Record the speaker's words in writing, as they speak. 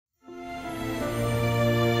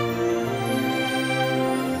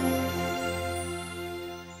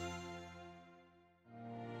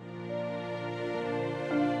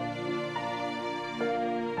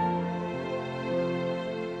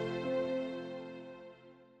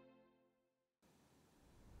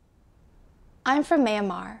I'm from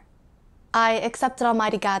Myanmar. I accepted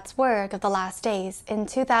Almighty God's work of the last days in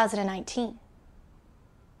 2019.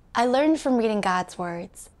 I learned from reading God's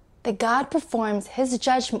words that God performs His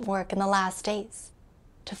judgment work in the last days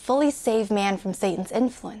to fully save man from Satan's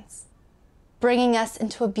influence, bringing us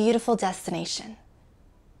into a beautiful destination.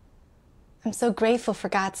 I'm so grateful for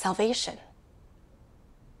God's salvation.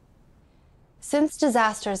 Since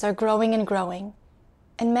disasters are growing and growing,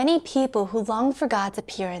 and many people who long for God's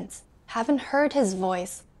appearance haven't heard His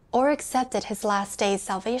voice or accepted His last day's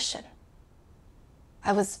salvation,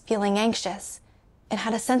 I was feeling anxious and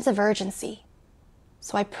had a sense of urgency,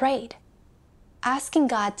 so I prayed, asking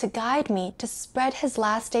God to guide me to spread His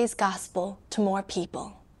last day's gospel to more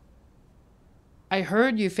people. I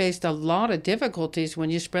heard you faced a lot of difficulties when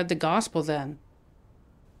you spread the gospel then.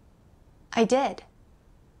 I did.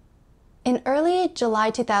 In early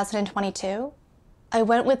July 2022, I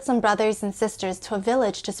went with some brothers and sisters to a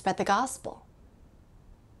village to spread the gospel.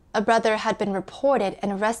 A brother had been reported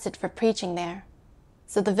and arrested for preaching there,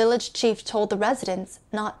 so the village chief told the residents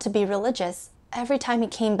not to be religious every time he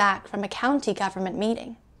came back from a county government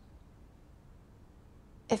meeting.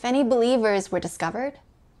 If any believers were discovered,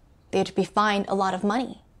 they'd be fined a lot of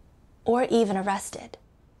money, or even arrested.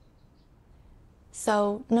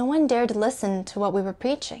 So no one dared listen to what we were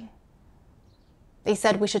preaching. They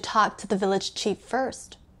said we should talk to the village chief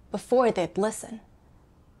first, before they'd listen.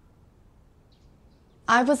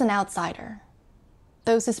 I was an outsider.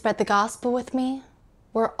 Those who spread the gospel with me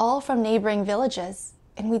were all from neighboring villages,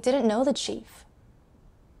 and we didn't know the chief.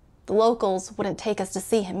 The locals wouldn't take us to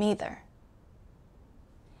see him either.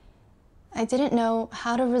 I didn't know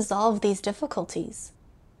how to resolve these difficulties,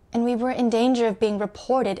 and we were in danger of being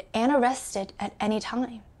reported and arrested at any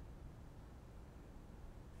time.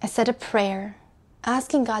 I said a prayer,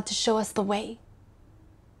 asking God to show us the way.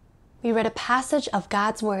 We read a passage of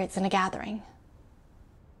God's words in a gathering.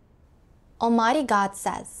 Almighty God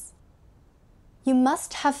says, "You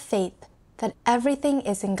must have faith that everything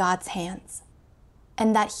is in God's hands,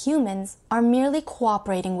 and that humans are merely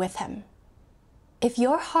cooperating with Him. If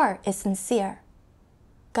your heart is sincere,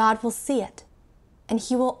 God will see it, and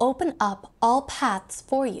He will open up all paths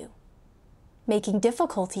for you, making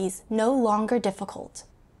difficulties no longer difficult.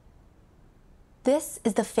 This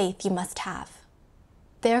is the faith you must have.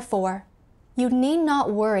 Therefore, you need not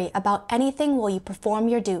worry about anything while you perform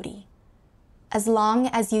your duty, as long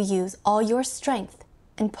as you use all your strength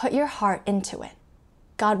and put your heart into it.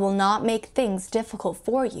 God will not make things difficult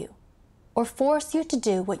for you, or force you to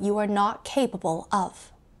do what you are not capable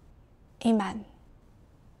of." Amen.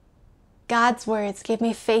 God's words gave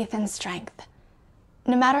me faith and strength.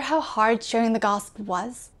 No matter how hard sharing the gospel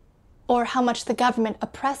was, or how much the government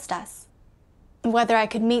oppressed us, whether I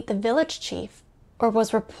could meet the village chief or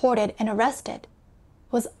was reported and arrested,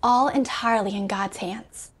 was all entirely in God's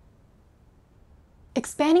hands.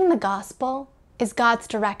 Expanding the gospel is God's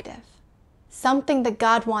directive, something that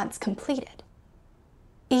God wants completed.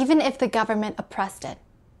 Even if the government oppressed it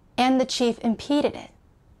and the chief impeded it,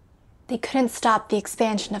 they couldn't stop the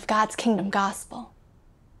expansion of God's kingdom gospel.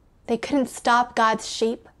 They couldn't stop God's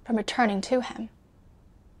sheep from returning to Him.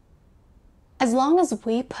 As long as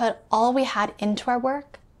we put all we had into our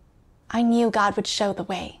work, I knew God would show the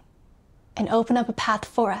way and open up a path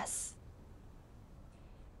for us.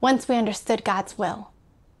 Once we understood God's will,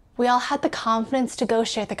 we all had the confidence to go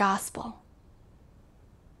share the gospel.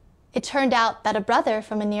 It turned out that a brother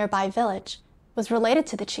from a nearby village was related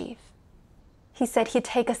to the chief. He said he'd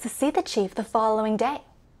take us to see the chief the following day.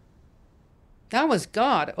 That was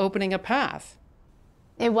God opening a path.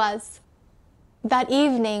 It was. That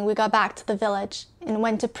evening, we got back to the village and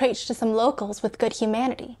went to preach to some locals with good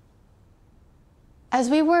humanity. As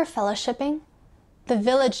we were fellowshipping, the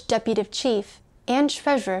village deputy chief and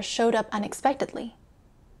treasurer showed up unexpectedly,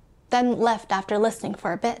 then left after listening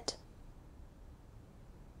for a bit.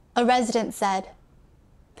 A resident said,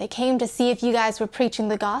 "They came to see if you guys were preaching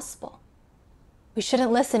the gospel. We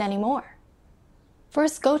shouldn't listen anymore.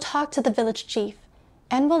 First, go talk to the village chief,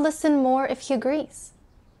 and we'll listen more if he agrees."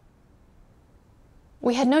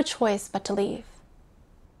 We had no choice but to leave.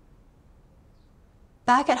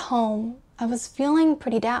 Back at home, I was feeling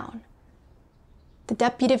pretty down. The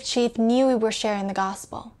deputy chief knew we were sharing the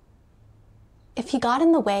gospel. If he got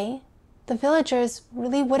in the way, the villagers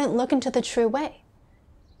really wouldn't look into the true way.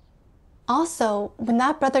 Also, when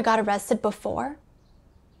that brother got arrested before,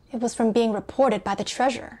 it was from being reported by the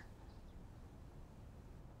treasurer.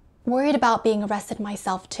 Worried about being arrested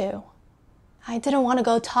myself too, I didn't want to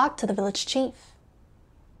go talk to the village chief.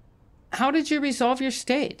 How did you resolve your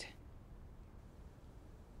state?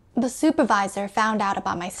 The supervisor found out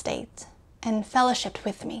about my state and fellowshipped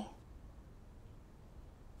with me.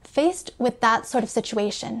 Faced with that sort of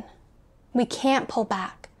situation, we can't pull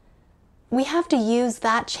back. We have to use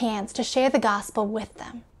that chance to share the gospel with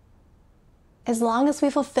them. As long as we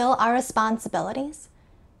fulfill our responsibilities,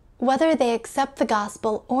 whether they accept the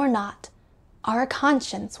gospel or not, our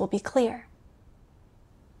conscience will be clear.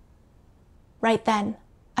 Right then,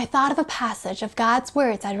 I thought of a passage of God's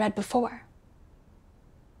words I'd read before.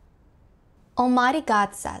 Almighty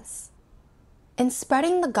God says, "In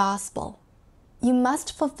spreading the gospel, you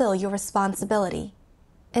must fulfill your responsibility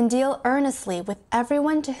and deal earnestly with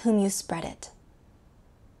everyone to whom you spread it."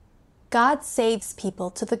 God saves people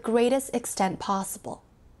to the greatest extent possible,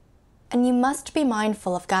 and you must be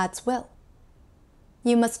mindful of God's will.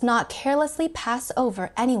 You must not carelessly pass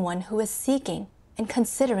over anyone who is seeking and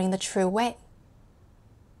considering the true way.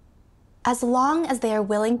 As long as they are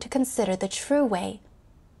willing to consider the true way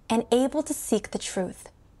and able to seek the truth,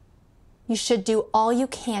 you should do all you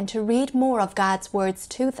can to read more of God's words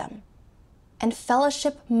to them and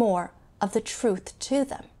fellowship more of the truth to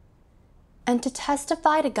them, and to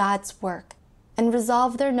testify to God's work and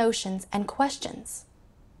resolve their notions and questions,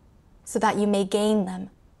 so that you may gain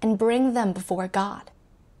them and bring them before God.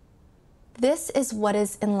 This is what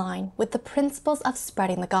is in line with the principles of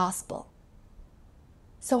spreading the gospel.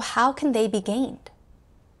 So how can they be gained?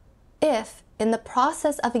 If, in the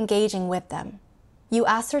process of engaging with them, you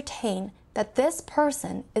ascertain that this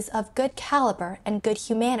person is of good caliber and good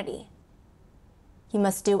humanity, you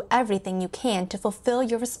must do everything you can to fulfill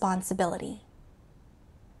your responsibility.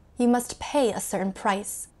 You must pay a certain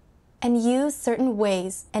price and use certain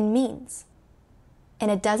ways and means. And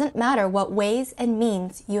it doesn't matter what ways and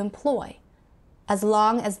means you employ, as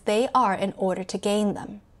long as they are in order to gain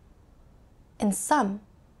them. In some,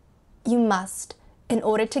 you must, in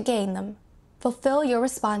order to gain them, fulfill your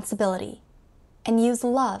responsibility and use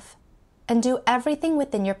love and do everything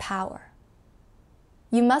within your power.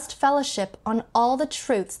 You must fellowship on all the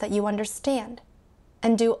truths that you understand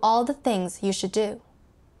and do all the things you should do.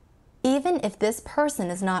 Even if this person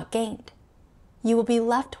is not gained, you will be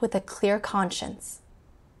left with a clear conscience.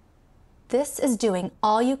 This is doing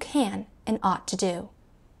all you can and ought to do.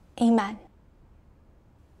 Amen.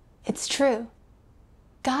 It's true.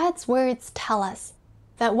 God's words tell us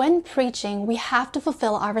that when preaching, we have to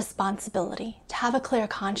fulfill our responsibility to have a clear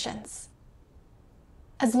conscience.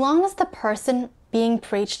 As long as the person being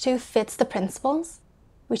preached to fits the principles,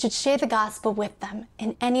 we should share the gospel with them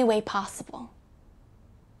in any way possible.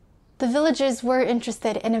 The villagers were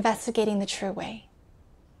interested in investigating the true way.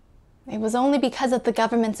 It was only because of the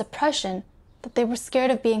government's oppression that they were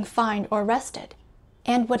scared of being fined or arrested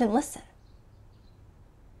and wouldn't listen.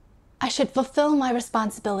 I should fulfill my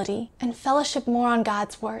responsibility and fellowship more on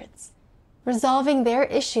God's words, resolving their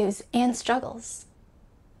issues and struggles.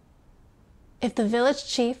 If the village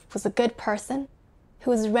chief was a good person who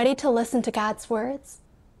was ready to listen to God's words,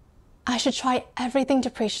 I should try everything to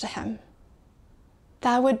preach to him.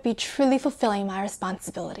 That would be truly fulfilling my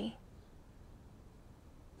responsibility.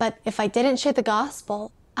 But if I didn't share the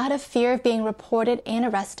gospel out of fear of being reported and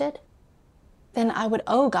arrested, then I would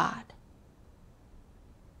owe God.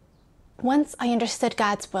 Once I understood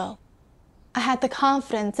God's will, I had the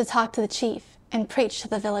confidence to talk to the chief and preach to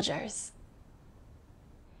the villagers.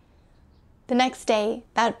 The next day,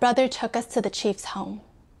 that brother took us to the chief's home.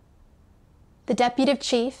 The deputy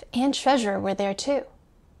chief and treasurer were there too.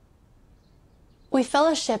 We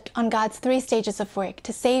fellowshipped on God's 3 stages of work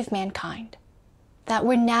to save mankind, that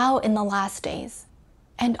we're now in the last days,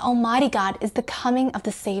 and Almighty God is the coming of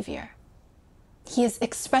the Savior. He is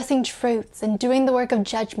expressing truths and doing the work of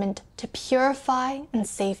judgment to purify and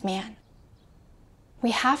save man.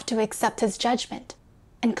 We have to accept his judgment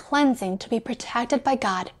and cleansing to be protected by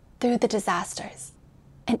God through the disasters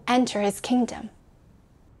and enter his kingdom.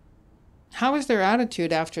 How was their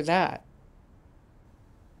attitude after that?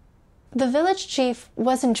 The village chief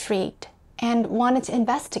was intrigued and wanted to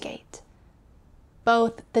investigate.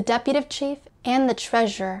 Both the deputy chief and the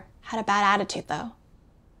treasurer had a bad attitude, though.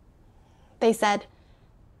 They said,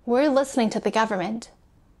 "We're listening to the government.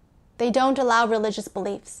 They don't allow religious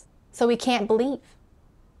beliefs, so we can't believe.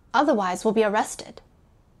 Otherwise, we'll be arrested."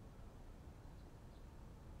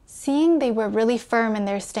 Seeing they were really firm in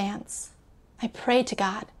their stance, I prayed to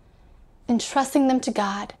God, entrusting them to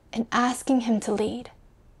God and asking him to lead.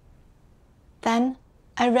 Then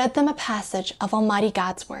I read them a passage of Almighty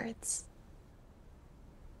God's words.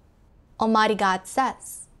 Almighty God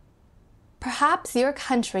says, "Perhaps your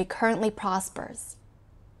country currently prospers,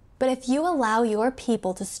 but if you allow your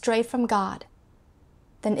people to stray from God,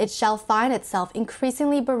 then it shall find itself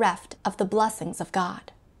increasingly bereft of the blessings of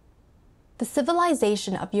God. The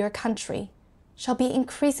civilization of your country shall be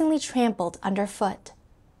increasingly trampled underfoot,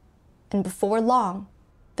 and before long,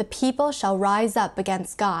 the people shall rise up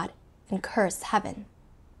against God and curse heaven.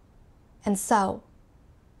 And so,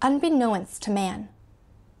 unbeknownst to man,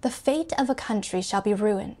 the fate of a country shall be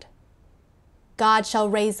ruined. God shall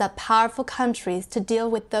raise up powerful countries to deal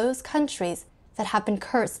with those countries that have been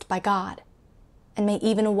cursed by God, and may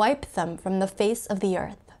even wipe them from the face of the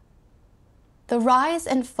earth. The rise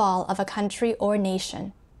and fall of a country or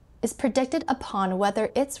nation is predicted upon whether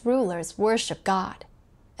its rulers worship God,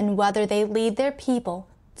 and whether they lead their people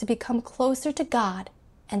to become closer to God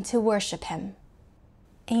and to worship Him.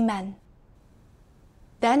 Amen.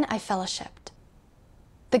 Then I fellowshipped.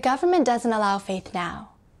 The government doesn't allow faith now,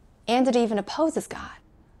 and it even opposes God.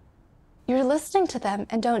 You're listening to them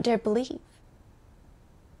and don't dare believe.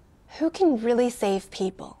 Who can really save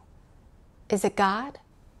people? Is it God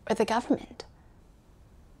or the government?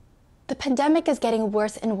 The pandemic is getting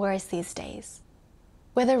worse and worse these days.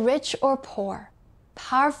 Whether rich or poor,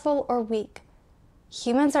 powerful or weak,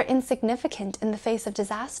 humans are insignificant in the face of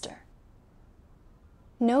disaster.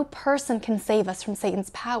 No person can save us from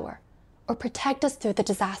Satan's power or protect us through the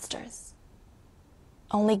disasters.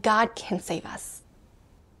 Only God can save us.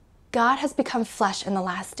 God has become flesh in the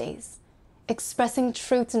last days, expressing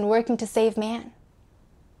truths and working to save man.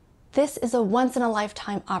 This is a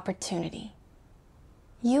once-in-a-lifetime opportunity.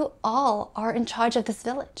 You all are in charge of this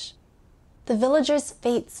village. The villagers'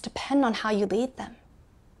 fates depend on how you lead them.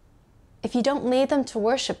 If you don't lead them to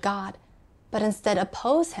worship God, but instead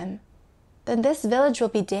oppose Him, then this village will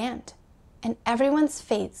be damned, and everyone's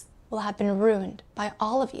fates will have been ruined by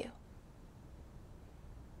all of you.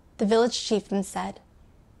 The village chieftain said,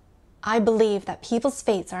 I believe that people's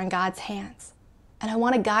fates are in God's hands, and I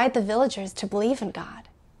want to guide the villagers to believe in God.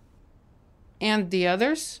 And the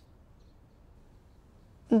others?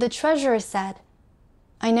 The treasurer said,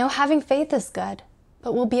 I know having faith is good,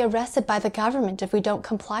 but we'll be arrested by the government if we don't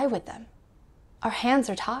comply with them. Our hands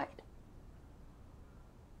are tied.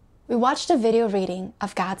 We watched a video reading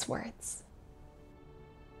of God's words.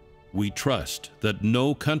 We trust that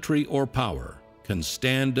no country or power can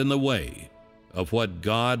stand in the way of what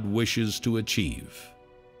God wishes to achieve.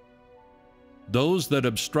 Those that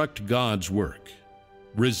obstruct God's work,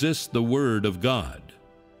 resist the word of God,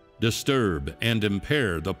 disturb and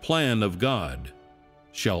impair the plan of God,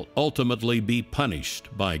 shall ultimately be punished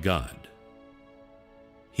by God.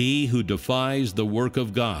 He who defies the work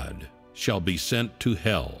of God shall be sent to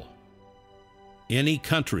hell. Any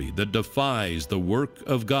country that defies the work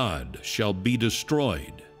of God shall be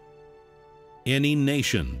destroyed. Any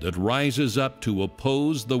nation that rises up to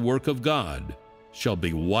oppose the work of God shall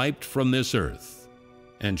be wiped from this earth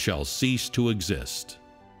and shall cease to exist.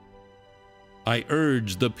 I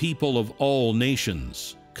urge the people of all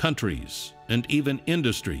nations, countries, and even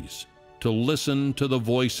industries to listen to the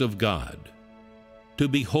voice of God, to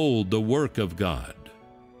behold the work of God,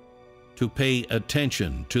 to pay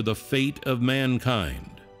attention to the fate of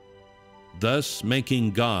mankind, thus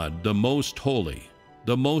making God the most holy,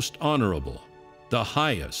 the most honorable, the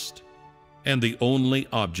highest, and the only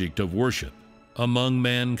object of worship among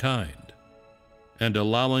mankind, and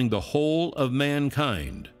allowing the whole of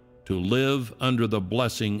mankind to live under the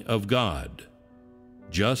blessing of God,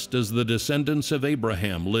 just as the descendants of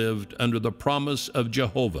Abraham lived under the promise of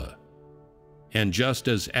Jehovah, and just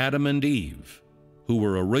as Adam and Eve, who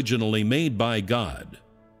were originally made by God,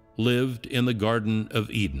 lived in the Garden of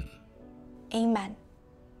Eden. Amen.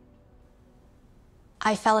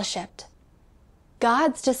 I fellowshipped.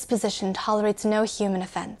 God's disposition tolerates no human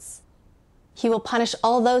offense. He will punish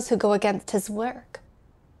all those who go against His work.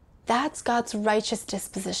 That's God's righteous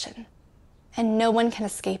disposition, and no one can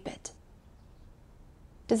escape it.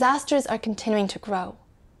 Disasters are continuing to grow.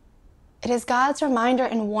 It is God's reminder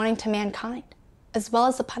and warning to mankind, as well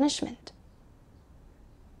as a punishment.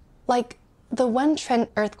 Like the Wenchuan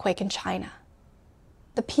earthquake in China.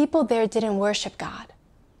 The people there didn't worship God.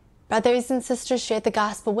 Brothers and sisters shared the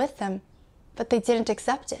gospel with them, but they didn't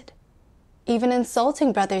accept it, even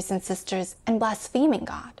insulting brothers and sisters and blaspheming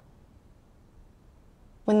God.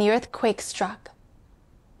 When the earthquake struck,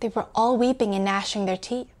 they were all weeping and gnashing their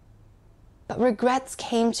teeth, but regrets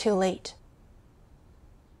came too late.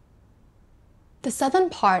 The southern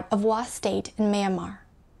part of Wa State in Myanmar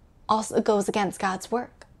also goes against God's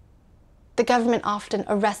work. The government often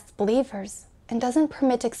arrests believers and doesn't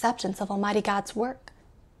permit acceptance of Almighty God's work.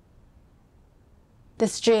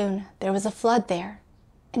 This June, there was a flood there,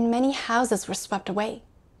 and many houses were swept away.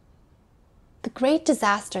 The great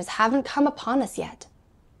disasters haven't come upon us yet,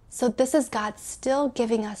 so this is God still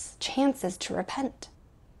giving us chances to repent.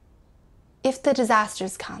 If the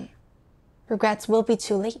disasters come, regrets will be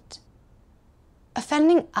too late.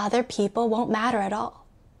 Offending other people won't matter at all,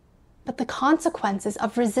 but the consequences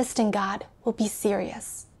of resisting God will be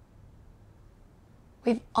serious.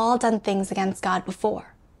 We've all done things against God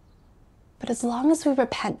before, but as long as we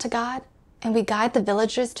repent to God and we guide the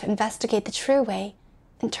villagers to investigate the true way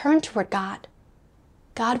and turn toward God,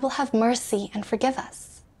 God will have mercy and forgive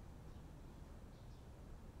us.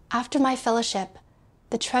 After my fellowship,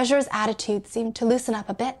 the treasurer's attitude seemed to loosen up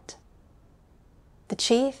a bit. The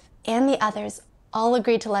chief and the others all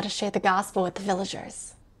agreed to let us share the gospel with the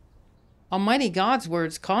villagers. Almighty God's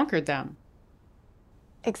words conquered them.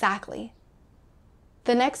 Exactly.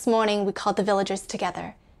 The next morning, we called the villagers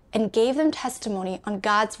together and gave them testimony on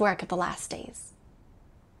God's work of the last days.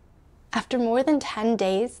 After more than 10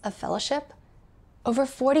 days of fellowship, over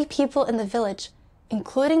 40 people in the village,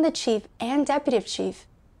 including the chief and deputy chief,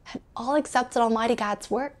 had all accepted Almighty God's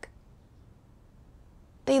work.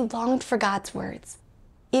 They longed for God's words,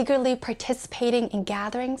 eagerly participating in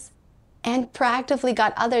gatherings, and proactively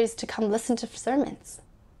got others to come listen to sermons.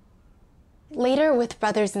 Later, with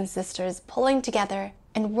brothers and sisters pulling together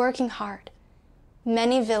and working hard,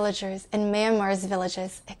 many villagers in Myanmar's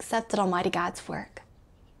villages accepted Almighty God's work.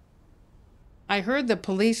 I heard the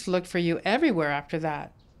police looked for you everywhere after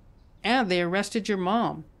that, and they arrested your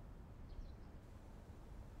mom.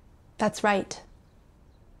 That's right.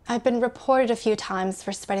 I've been reported a few times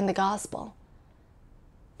for spreading the gospel.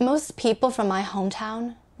 Most people from my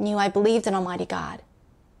hometown knew I believed in Almighty God,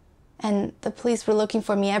 and the police were looking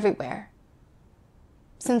for me everywhere.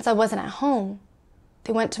 Since I wasn't at home,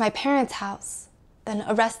 they went to my parents' house, then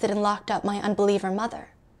arrested and locked up my unbeliever mother.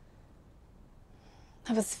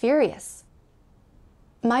 I was furious.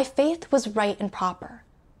 My faith was right and proper,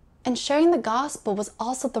 and sharing the gospel was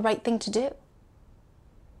also the right thing to do.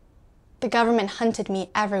 The government hunted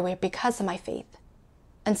me everywhere because of my faith,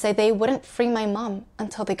 and said they wouldn't free my mom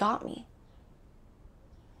until they got me.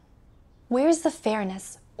 Where's the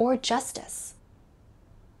fairness or justice?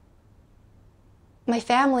 My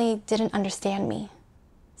family didn't understand me,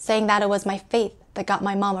 saying that it was my faith that got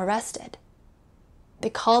my mom arrested.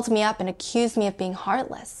 They called me up and accused me of being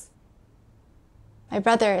heartless. My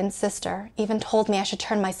brother and sister even told me I should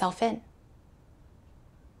turn myself in.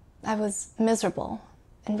 I was miserable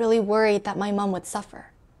and really worried that my mom would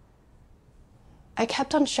suffer. I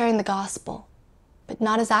kept on sharing the gospel, but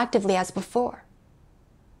not as actively as before.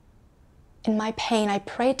 In my pain, I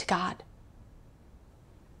prayed to God.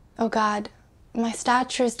 Oh God, my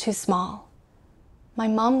stature is too small. My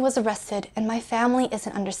mom was arrested and my family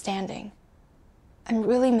isn't understanding. I'm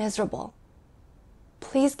really miserable.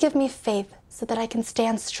 Please give me faith so that I can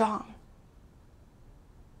stand strong.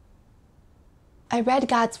 I read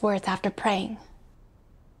God's words after praying.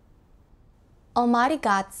 Almighty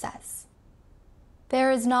God says,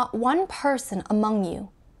 "There is not one person among you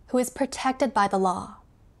who is protected by the law.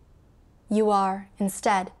 You are,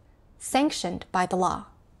 instead, sanctioned by the law."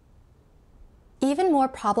 Even more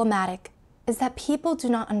problematic is that people do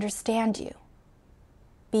not understand you.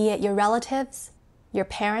 Be it your relatives, your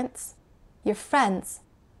parents, your friends,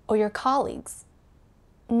 or your colleagues.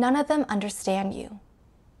 None of them understand you.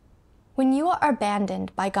 When you are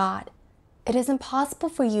abandoned by God, it is impossible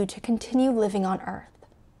for you to continue living on earth.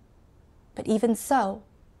 But even so,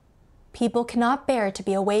 people cannot bear to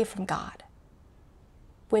be away from God,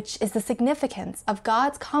 which is the significance of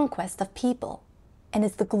God's conquest of people and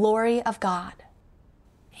is the glory of God.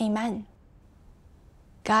 Amen.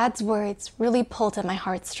 God's words really pulled at my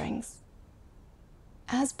heartstrings.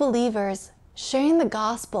 As believers, sharing the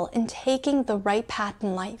gospel and taking the right path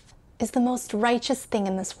in life is the most righteous thing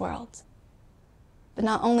in this world. But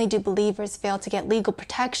not only do believers fail to get legal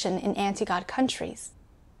protection in anti-God countries,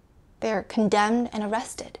 they are condemned and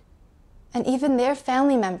arrested, and even their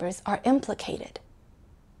family members are implicated.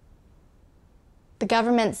 The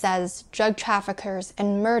government says drug traffickers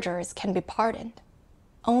and murderers can be pardoned.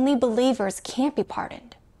 Only believers can't be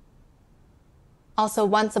pardoned. Also,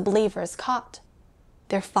 once a believer is caught,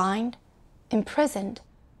 they're fined, imprisoned,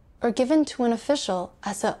 or given to an official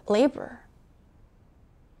as a laborer.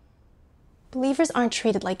 Believers aren't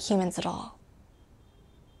treated like humans at all.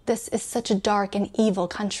 This is such a dark and evil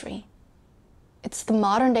country. It's the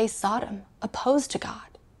modern-day Sodom, opposed to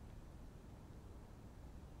God.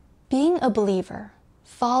 Being a believer,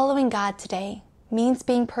 following God today, means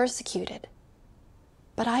being persecuted.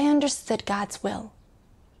 But I understood God's will.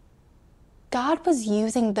 God was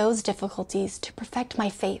using those difficulties to perfect my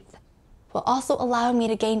faith, while also allowing me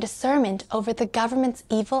to gain discernment over the government's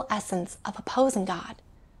evil essence of opposing God,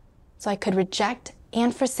 so I could reject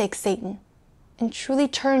and forsake Satan and truly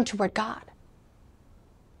turn toward God.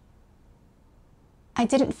 I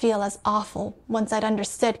didn't feel as awful once I'd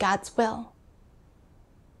understood God's will.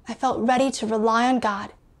 I felt ready to rely on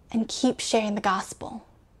God and keep sharing the gospel.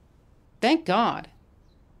 Thank God.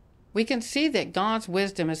 We can see that God's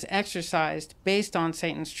wisdom is exercised based on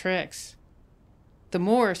Satan's tricks. The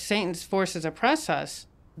more Satan's forces oppress us,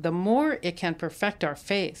 the more it can perfect our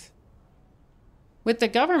faith. With the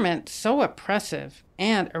government so oppressive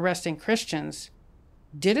and arresting Christians,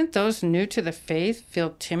 didn't those new to the faith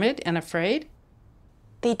feel timid and afraid?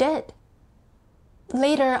 They did.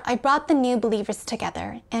 Later, I brought the new believers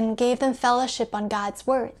together and gave them fellowship on God's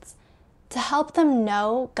words to help them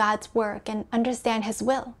know God's work and understand His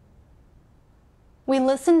will. We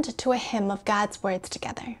listened to a hymn of God's words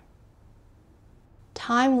together.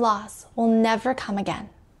 Time lost will never come again.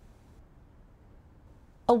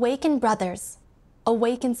 Awaken, brothers,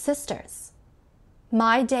 awaken, sisters.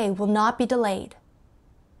 My day will not be delayed.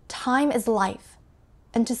 Time is life,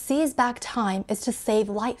 and to seize back time is to save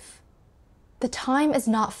life. The time is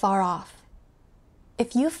not far off.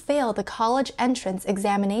 If you fail the college entrance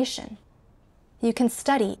examination, you can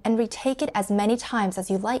study and retake it as many times as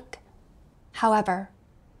you like. However,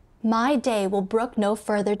 my day will brook no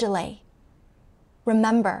further delay.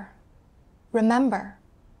 Remember, remember,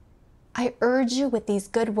 I urge you with these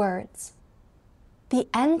good words. The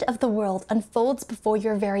end of the world unfolds before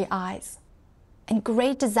your very eyes, and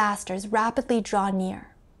great disasters rapidly draw near.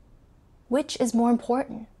 Which is more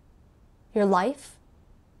important, your life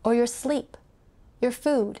or your sleep, your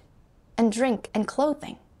food and drink and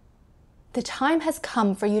clothing? The time has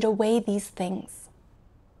come for you to weigh these things.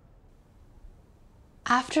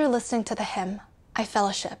 After listening to the hymn, I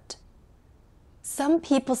fellowshipped. Some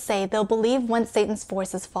people say they'll believe once Satan's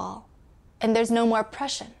forces fall, and there's no more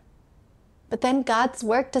oppression. But then God's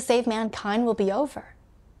work to save mankind will be over,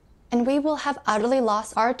 and we will have utterly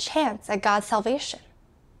lost our chance at God's salvation.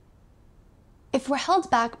 If we're held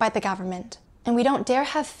back by the government, and we don't dare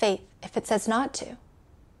have faith if it says not to,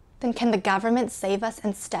 then can the government save us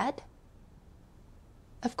instead?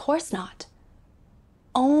 Of course not.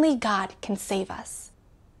 Only God can save us.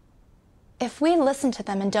 If we listen to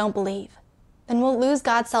them and don't believe, then we'll lose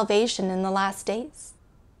God's salvation in the last days.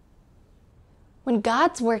 When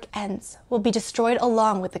God's work ends, we'll be destroyed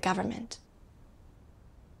along with the government.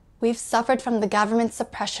 We've suffered from the government's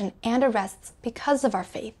suppression and arrests because of our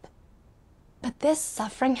faith. But this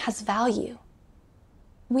suffering has value.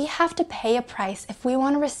 We have to pay a price if we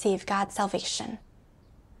want to receive God's salvation.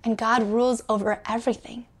 And God rules over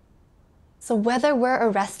everything. So whether we're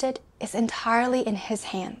arrested is entirely in His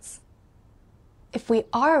hands. If we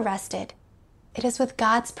are arrested, it is with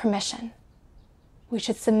God's permission. We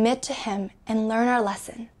should submit to Him and learn our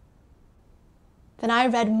lesson. Then I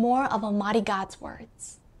read more of Almighty God's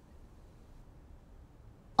words.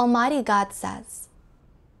 Almighty God says,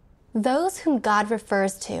 "Those whom God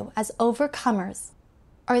refers to as overcomers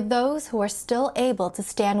are those who are still able to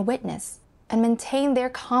stand witness and maintain their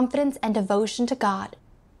confidence and devotion to God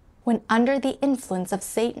when under the influence of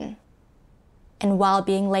Satan, and while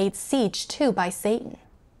being laid siege to by Satan.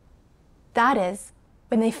 That is,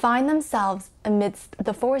 when they find themselves amidst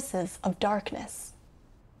the forces of darkness.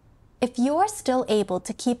 If you are still able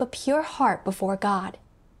to keep a pure heart before God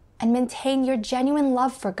and maintain your genuine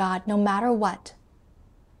love for God no matter what,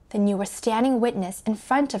 then you are standing witness in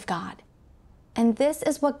front of God, and this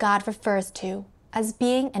is what God refers to as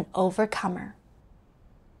being an overcomer.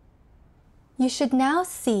 You should now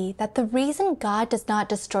see that the reason God does not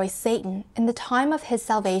destroy Satan in the time of His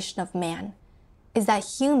salvation of man is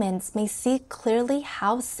that humans may see clearly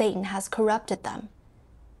how Satan has corrupted them,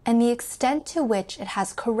 and the extent to which it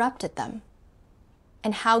has corrupted them,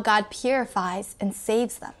 and how God purifies and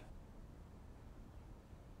saves them.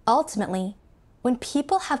 Ultimately, when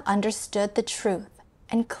people have understood the truth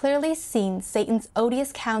and clearly seen Satan's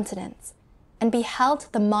odious countenance and beheld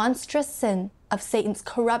the monstrous sin of Satan's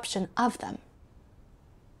corruption of them,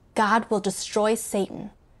 God will destroy Satan,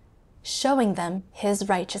 showing them His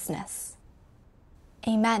righteousness.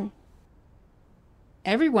 Amen.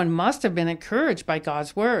 Everyone must have been encouraged by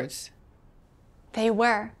God's words. They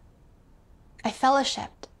were. I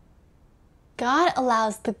fellowshipped. God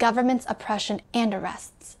allows the government's oppression and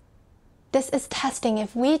arrests. This is testing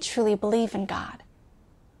if we truly believe in God,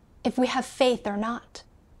 if we have faith or not.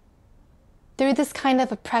 Through this kind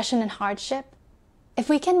of oppression and hardship, if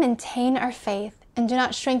we can maintain our faith and do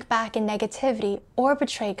not shrink back in negativity or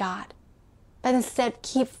betray God, but instead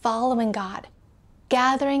keep following God,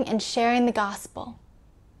 gathering and sharing the gospel,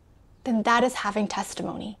 then that is having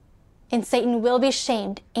testimony, and Satan will be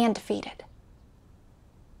shamed and defeated.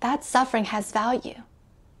 That suffering has value.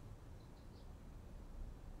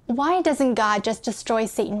 Why doesn't God just destroy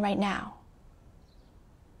Satan right now?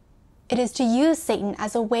 It is to use Satan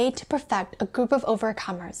as a way to perfect a group of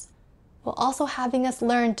overcomers while also having us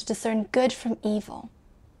learn to discern good from evil.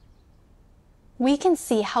 We can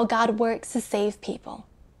see how God works to save people,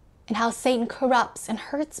 and how Satan corrupts and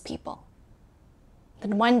hurts people.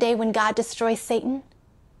 Then one day when God destroys Satan,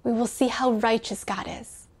 we will see how righteous God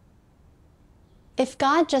is. If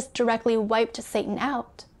God just directly wiped Satan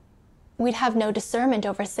out, we'd have no discernment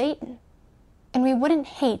over Satan, and we wouldn't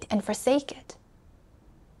hate and forsake it.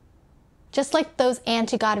 Just like those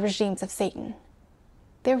anti-God regimes of Satan,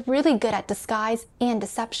 they're really good at disguise and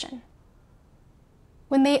deception.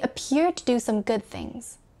 When they appear to do some good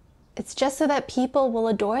things, it's just so that people will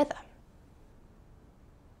adore them.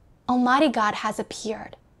 Almighty God has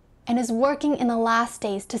appeared and is working in the last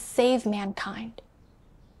days to save mankind.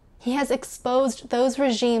 He has exposed those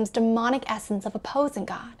regimes' demonic essence of opposing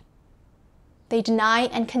God. They deny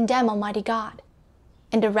and condemn Almighty God,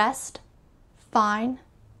 and arrest, fine,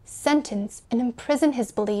 sentence, and imprison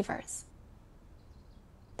his believers.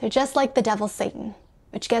 They're just like the devil Satan,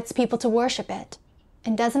 which gets people to worship it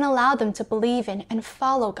and doesn't allow them to believe in and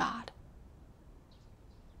follow God.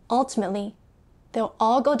 Ultimately, they'll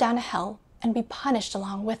all go down to hell and be punished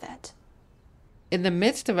along with it. In the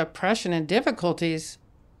midst of oppression and difficulties,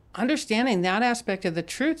 understanding that aspect of the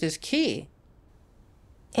truth is key.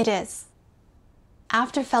 It is.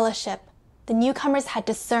 After fellowship, the newcomers had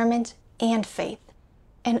discernment and faith,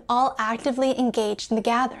 and all actively engaged in the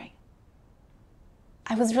gathering.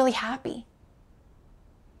 I was really happy.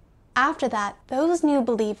 After that, those new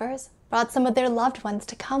believers brought some of their loved ones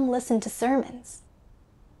to come listen to sermons.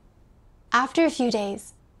 After a few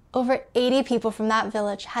days, over 80 people from that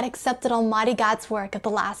village had accepted Almighty God's work of the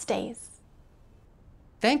last days.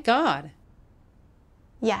 Thank God.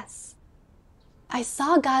 Yes. I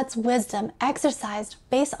saw God's wisdom exercised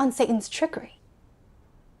based on Satan's trickery.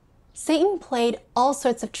 Satan played all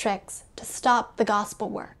sorts of tricks to stop the gospel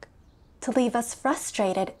work, to leave us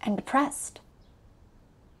frustrated and depressed.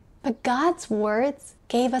 But God's words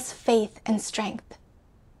gave us faith and strength.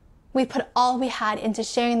 We put all we had into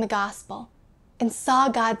sharing the gospel and saw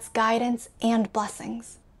God's guidance and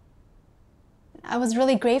blessings. I was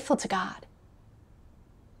really grateful to God.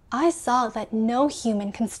 I saw that no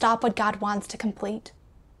human can stop what God wants to complete,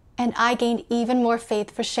 and I gained even more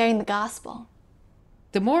faith for sharing the gospel.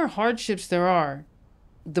 The more hardships there are,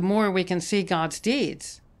 the more we can see God's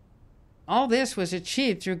deeds. All this was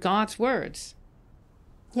achieved through God's words.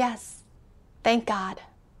 Yes, thank God.